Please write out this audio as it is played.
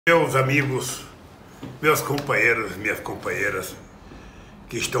Meus amigos, meus companheiros, minhas companheiras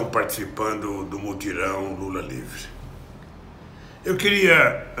que estão participando do mutirão Lula Livre. Eu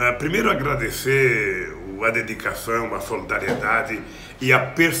queria primeiro agradecer a dedicação, a solidariedade e a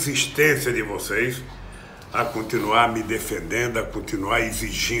persistência de vocês a continuar me defendendo, a continuar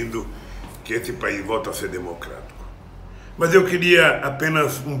exigindo que esse país volte a ser democrático. Mas eu queria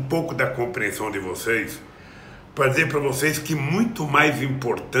apenas um pouco da compreensão de vocês para dizer para vocês que muito mais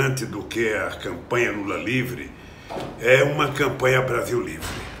importante do que a campanha Lula Livre é uma campanha Brasil Livre.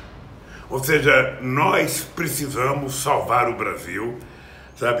 Ou seja, nós precisamos salvar o Brasil,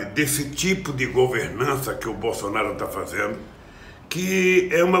 sabe, desse tipo de governança que o Bolsonaro está fazendo, que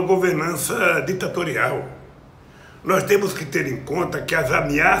é uma governança ditatorial. Nós temos que ter em conta que as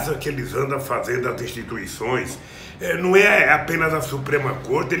ameaças que eles andam fazendo às instituições não é apenas a Suprema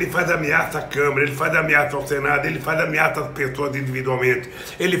Corte, ele faz ameaça à Câmara, ele faz ameaça ao Senado, ele faz ameaça às pessoas individualmente,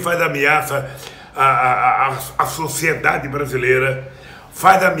 ele faz ameaça à sociedade brasileira,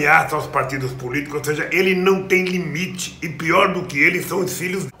 faz ameaça aos partidos políticos, ou seja, ele não tem limite, e pior do que ele são os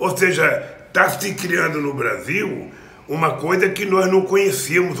filhos, ou seja, está se criando no Brasil uma coisa que nós não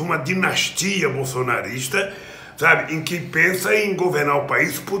conhecíamos, uma dinastia bolsonarista, sabe, em que pensa em governar o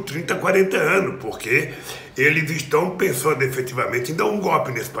país por 30, 40 anos, porque eles estão pensando efetivamente em dar um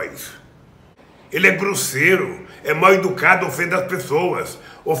golpe nesse país. Ele é grosseiro, é mal educado, ofende as pessoas,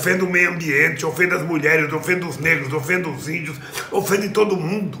 ofende o meio ambiente, ofende as mulheres, ofende os negros, ofende os índios, ofende todo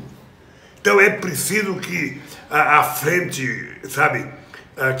mundo. Então é preciso que a frente, sabe,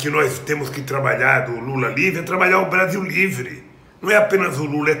 que nós temos que trabalhar do Lula Livre, é trabalhar o Brasil livre. Não é apenas o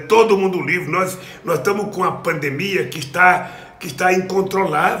Lula, é todo mundo livre. Nós estamos com a pandemia que está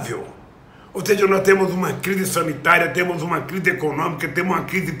incontrolável. Ou seja, nós temos uma crise sanitária, temos uma crise econômica, temos uma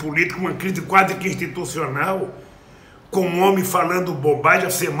crise política, uma crise quase que institucional, com um homem falando bobagem a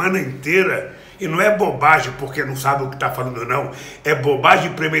semana inteira. E não é bobagem porque não sabe o que está falando, não. É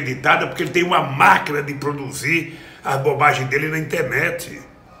bobagem premeditada porque ele tem uma máquina de produzir as bobagens dele na internet.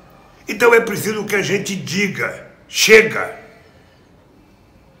 Então é preciso que a gente diga, chega!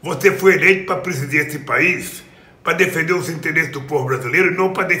 Você foi eleito para presidir esse país, para defender os interesses do povo brasileiro e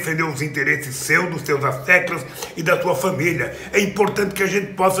não para defender os interesses seus, dos seus asseclas e da sua família. É importante que a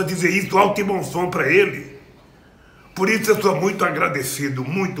gente possa dizer isso alto e bom som para ele. Por isso eu sou muito agradecido,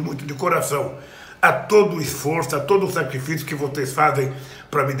 muito, muito de coração, a todo o esforço, a todo o sacrifício que vocês fazem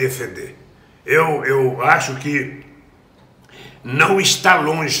para me defender. Eu acho que não está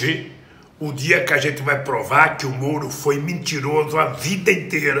longe o dia que a gente vai provar que o Moro foi mentiroso a vida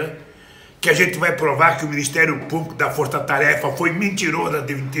inteira, que a gente vai provar que o Ministério Público da Força Tarefa foi mentiroso a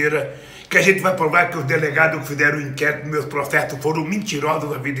vida inteira, que a gente vai provar que os delegados que fizeram o inquérito nos meus processos foram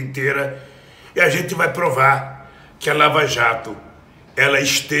mentirosos a vida inteira, e a gente vai provar que a Lava Jato, ela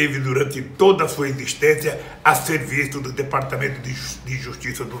esteve durante toda a sua existência a serviço do Departamento de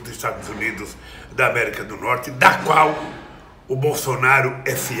Justiça dos Estados Unidos da América do Norte, da qual o Bolsonaro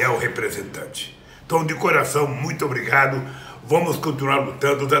é fiel representante. Então, de coração, muito obrigado. Vamos continuar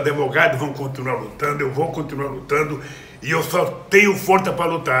lutando, os advogados vão continuar lutando, eu vou continuar lutando, e eu só tenho força para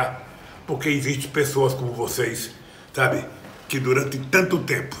lutar, porque existem pessoas como vocês, sabe, que durante tanto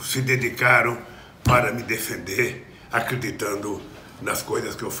tempo se dedicaram para me defender, acreditando nas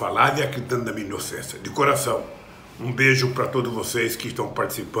coisas que eu falava e acreditando na minha inocência. De coração, um beijo para todos vocês que estão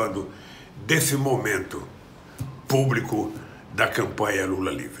participando desse momento público da campanha Lula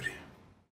Livre.